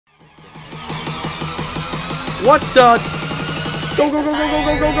What the? Go, go, go, go, go,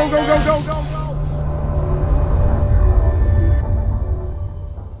 go, go, go, go, go, go, go.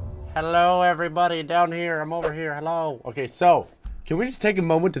 Hello, everybody down here. I'm over here. Hello. Okay, so can we just take a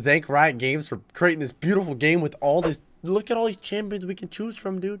moment to thank Riot Games for creating this beautiful game with all this? Look at all these champions we can choose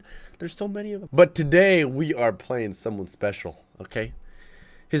from, dude. There's so many of them. But today we are playing someone special. Okay,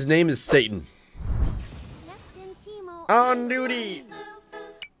 his name is Satan. On duty.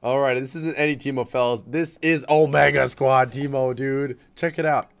 Alright, this isn't any TEEMO, fellas. This is Omega Squad TEEMO, dude. Check it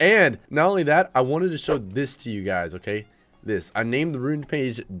out. And not only that, I wanted to show this to you guys, okay? This. I named the rune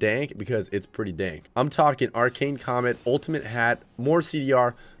page dank because it's pretty dank. I'm talking Arcane Comet, Ultimate Hat, more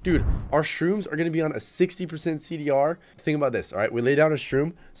CDR. Dude, our shrooms are going to be on a 60% CDR. Think about this, alright? We lay down a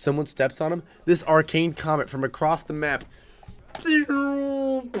shroom, someone steps on him. This Arcane Comet from across the map.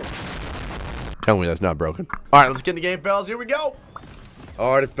 Tell me that's not broken. Alright, let's get in the game, fellas. Here we go.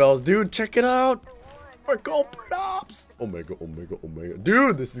 Alright, fellas, dude, check it out. We're going props. Omega, Omega, Omega.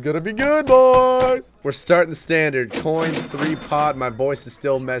 Dude, this is gonna be good, boys. We're starting the standard. Coin, 3 pot. My voice is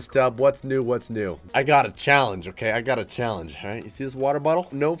still messed up. What's new? What's new? I got a challenge, okay? I got a challenge, alright? You see this water bottle?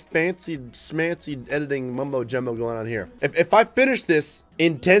 No fancy, schmancy editing mumbo jumbo going on here. If I finish this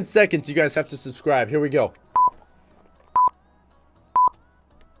in 10 seconds, you guys have to subscribe. Here we go.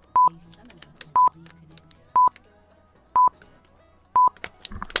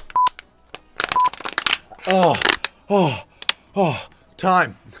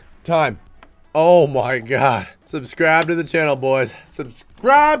 Time. Oh my god. Subscribe to the channel, boys.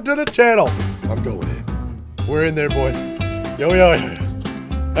 Subscribe to the channel. I'm going in. We're in there, boys. Yo.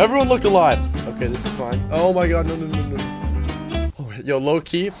 Everyone look alive. Okay, this is fine. Oh my god, no. Oh, yo, low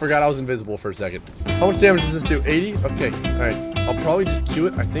key, forgot I was invisible for a second. How much damage does this do? 80? Okay, alright. I'll probably just Q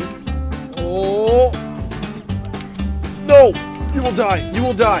it, I think. Oh. No! You will die. You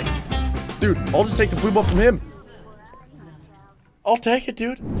will die. Dude, I'll just take the blue buff from him. I'll take it,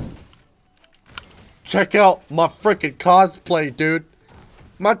 dude. Check out my freaking cosplay, dude.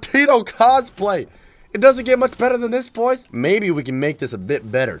 My Tito cosplay. It doesn't get much better than this, boys. Maybe we can make this a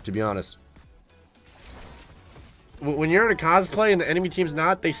bit better, to be honest. When you're in a cosplay and the enemy team's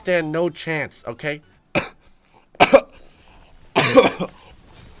not, they stand no chance, okay?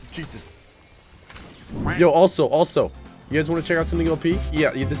 Jesus. Yo, also. You guys want to check out something OP?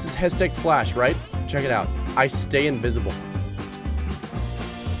 Yeah, this is hashtag Flash, right? Check it out. I stay invisible.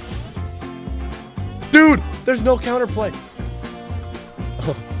 Dude, there's no counterplay.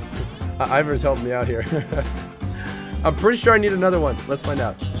 Oh, Ivor's helping me out here. I'm pretty sure I need another one. Let's find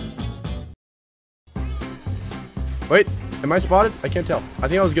out. Wait, am I spotted? I can't tell. I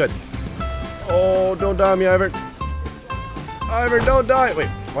think I was good. Oh, don't die on me, Ivor. Ivor, don't die. Wait,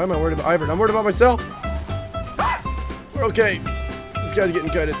 why am I worried about Ivor? I'm worried about myself. Okay, this guy's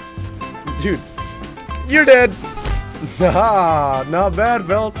getting kited. Dude, you're dead. Haha, not bad,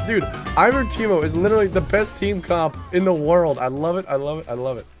 fellas. Dude, Ivor TEEMO is literally the best team comp in the world. I love it. I love it. I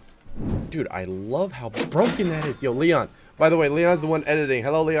love it. Dude, I love how broken that is. Yo, Leon. By the way, Leon's the one editing.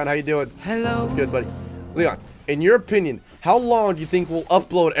 Hello, Leon. How you doing? Hello. It's good, buddy. Leon, in your opinion, how long do you think we'll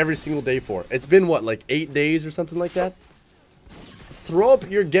upload every single day for? It's been, what, like 8 days or something like that? Throw up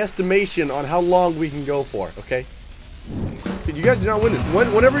your guesstimation on how long we can go for, okay? Dude, you guys do not win this.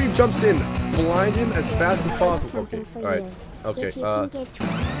 Whenever he jumps in, blind him as fast as possible. Okay, alright. Okay,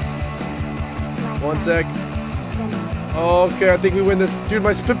 1 sec. Okay, I think we win this. Dude,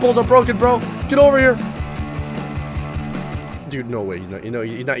 my spitballs are broken, bro. Get over here. Dude, no way. He's not,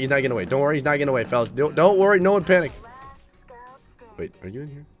 he's not getting away. Don't worry, he's not getting away, fellas. Don't worry, no one panic. Wait, are you in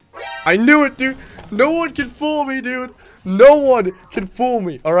here? I knew it, dude. No one can fool me, dude. No one can fool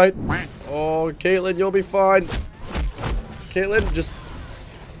me, alright? Oh, Caitlyn, you'll be fine. Caitlyn, just...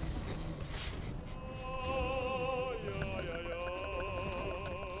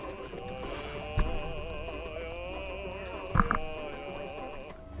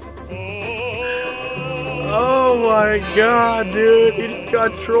 Oh my god, dude. He just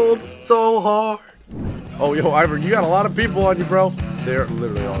got trolled so hard. Oh, yo, Ivor, you got a lot of people on you, bro. They're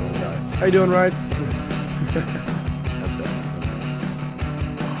literally all gonna die. How you doing, Rise?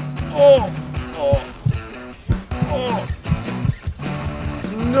 Oh!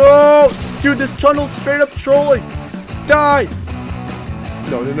 No! Dude, this tunnel's straight up trolling! Die!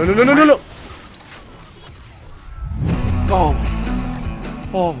 No.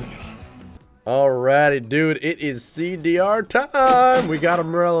 Oh my god. Alrighty, dude. It is CDR time! We got a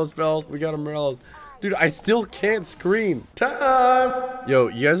Morello's, fellas. We got a Morello's. Dude, I still can't scream. Time! Yo,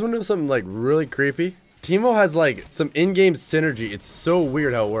 you guys want to know something, like, really creepy? TEEMO has, like, some in-game synergy. It's so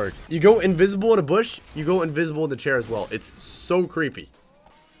weird how it works. You go invisible in a bush, you go invisible in the chair as well. It's so creepy.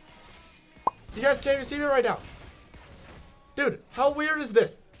 You guys can't even see me right now. Dude, how weird is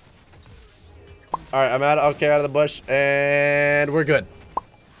this? Alright, I'm out of the bush, and we're good.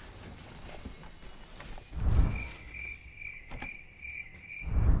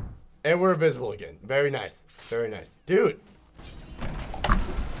 And we're invisible again. Very nice. Very nice. Dude.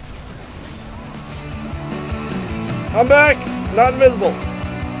 I'm back. Not invisible.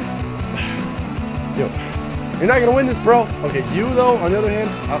 Yo, you're not gonna win this, bro. Okay, you though, on the other hand,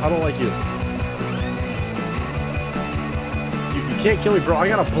 I don't like you. You can't kill me, bro. I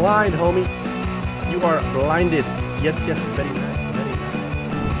got a blind, homie. You are blinded. Yes, yes, very nice. Very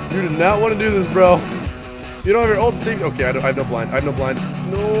nice. You did not want to do this, bro. You don't have your ult save. Okay, I have no blind. I have no blind.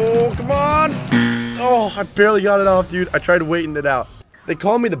 No, come on. Oh, I barely got it off, dude. I tried waiting it out. They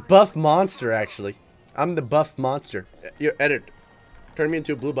call me the buff monster, actually. I'm the buff monster. Your edit. Turn me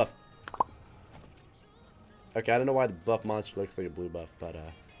into a blue buff. Okay, I don't know why the buff monster looks like a blue buff, but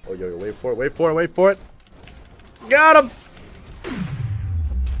oh, yo, wait for it, wait for it, wait for it. Got him.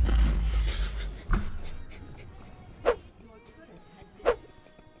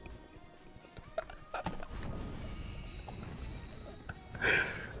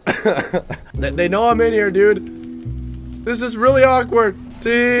 They know I'm in here, dude. This is really awkward.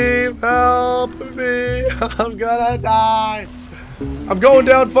 Team, help me. I'm gonna die. I'm going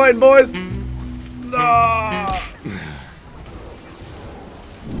down fighting, boys. No.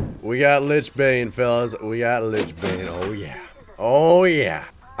 We got Lich Bane, fellas. We got Lich Bane. Oh, yeah. Oh, yeah.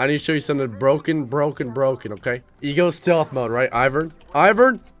 I need to show you something broken, okay? Ego stealth mode, right, Ivern?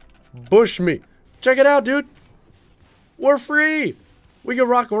 Ivern, bush me. Check it out, dude. We're free. We can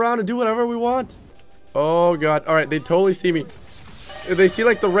rock around and do whatever we want. Oh, God. All right, they totally see me. If they see,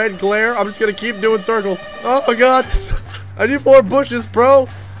 like, the red glare, I'm just going to keep doing circles. Oh, God. I need more bushes, bro.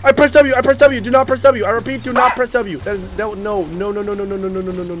 I press W. I press W. Do not press W. I repeat, do not press W.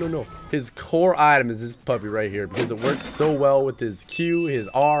 No. His core item is this puppy right here because it works so well with his Q, his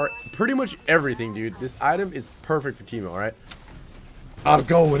R, pretty much everything, dude. This item is perfect for TEEMO, all right? I'm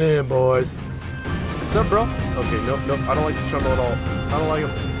going in, boys. What's up, bro? Okay, nope. I don't like this Trumbo at all. I don't like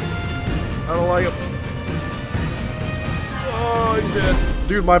him. Oh, he's dead.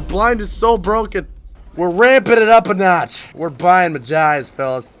 Dude, my blind is so broken. We're ramping it up a notch. We're buying Magi's,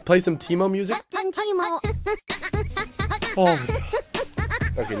 fellas. Play some TEEMO music. Oh.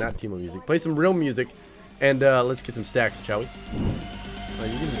 Okay, not TEEMO music. Play some real music. And let's get some stacks, shall we? You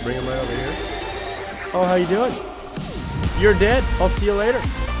can just bring them right over here. Oh, how you doing? You're dead. I'll see you later.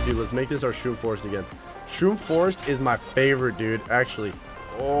 Dude, let's make this our Shroom Forest again. Shroom Forest is my favorite, dude, actually.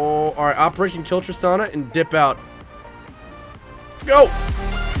 Oh, alright. Operation Kill Tristana and dip out. Go!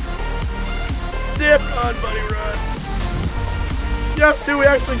 Dip! Run, buddy, run! Yes, dude, we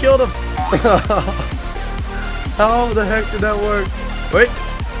actually killed him! How the heck did that work? Wait!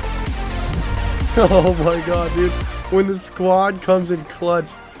 Oh my god, dude. When the squad comes in clutch,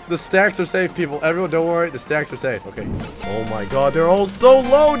 the stacks are safe, people. Everyone, don't worry, the stacks are safe. Okay. Oh my god, they're all so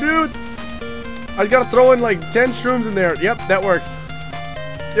low, dude! I gotta throw in like 10 shrooms in there. Yep, that works.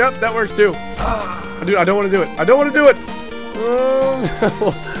 Yep, that works too. Dude, I don't want to do it. I don't want to do it!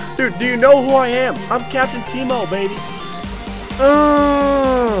 Dude, do you know who I am? I'm Captain TEEMO, baby.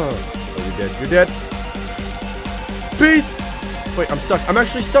 Oh, you're dead. You're dead. Peace. Wait, I'm stuck. I'm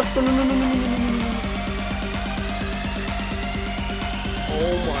actually stuck. No.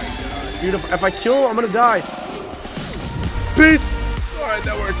 Oh my god. Dude, if I kill him, I'm gonna die. Peace. Alright,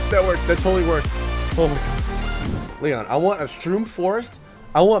 that works. That works. That totally works. Oh my god. Leon, I want a Shroom Forest.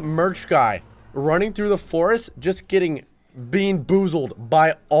 I want Merch Guy running through the forest, just getting being boozled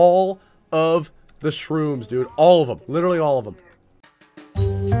by all of the shrooms, dude. All of them. Literally all of them.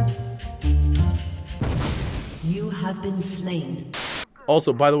 You have been slain.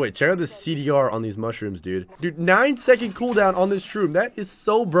 Also, by the way, check out the CDR on these mushrooms, dude. Dude, 9-second cooldown on this shroom. That is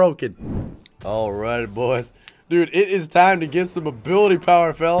so broken. Alright, boys. Dude, it is time to get some ability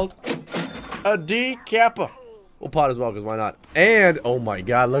power, fellas. A D Kappa. We'll pot as well, because why not? And, oh my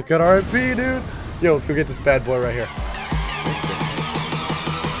god, look at RP, dude. Yo, let's go get this bad boy right here.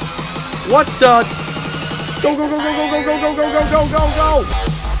 What the? Go!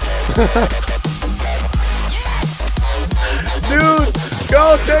 Dude,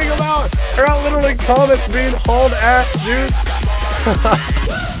 go take him out! They're out literally comments being hauled ass, dude.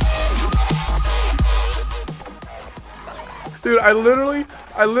 Dude, I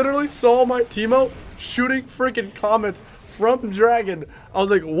literally saw my TEEMO shooting freaking comments from Dragon. I was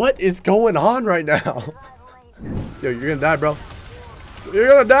like, what is going on right now? Yo, you're gonna die, bro. You're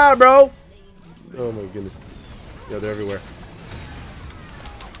gonna die, bro. Oh my goodness. Yo, they're everywhere.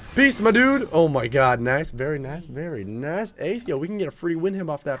 Peace, my dude. Oh my god, nice, very nice, very nice. Ace, yo, we can get a free win him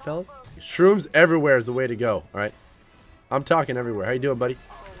off that, fellas. Shrooms everywhere is the way to go. All right, I'm talking everywhere. How you doing, buddy?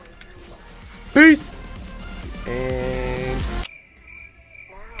 Peace. And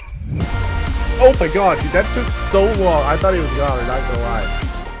oh my god, dude, that took so long. I thought he was gone. I'm not gonna lie.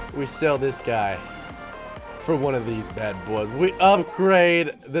 We sell this guy for one of these bad boys. We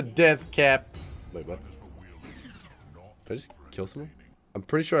upgrade the death cap. Wait, what? Did I just kill someone? I'm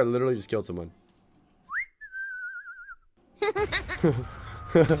pretty sure I literally just killed someone.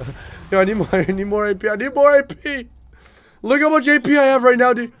 Yo, I need more AP. I need more AP. Look how much AP I have right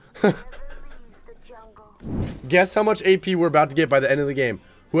now, dude. Guess how much AP we're about to get by the end of the game.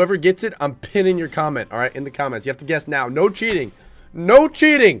 Whoever gets it, I'm pinning your comment. All right, in the comments. You have to guess now. No cheating. No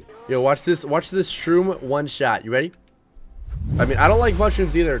cheating. Yo, watch this. Watch this shroom one shot. You ready? I mean, I don't like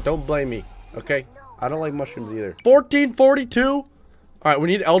mushrooms either. Don't blame me. Okay? I don't like mushrooms either. 1442. All right, we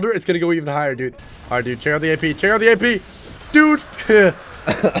need Elder. It's going to go even higher, dude. All right, dude. Check out the AP. Check out the AP. Dude.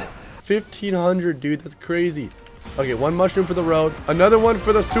 1500, dude. That's crazy. Okay, one mushroom for the road. Another one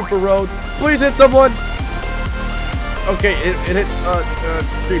for the super road. Please hit someone. Okay, it hit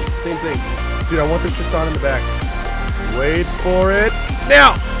creep. Same thing. Dude, I want this just on in the back. Wait for it.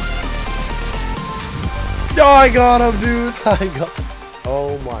 Now. Oh, I got him, dude. I got him.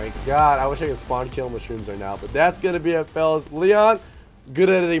 Oh my god. I wish I could spawn kill mushrooms right now. But that's going to be it, fellas. Leon, good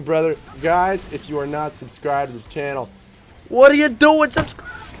editing, brother. Guys, if you are not subscribed to the channel, what are you doing? Subscribe.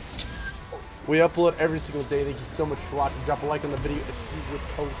 We upload every single day. Thank you so much for watching. Drop a like on the video if you would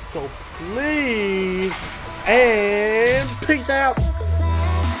post so please. And peace out.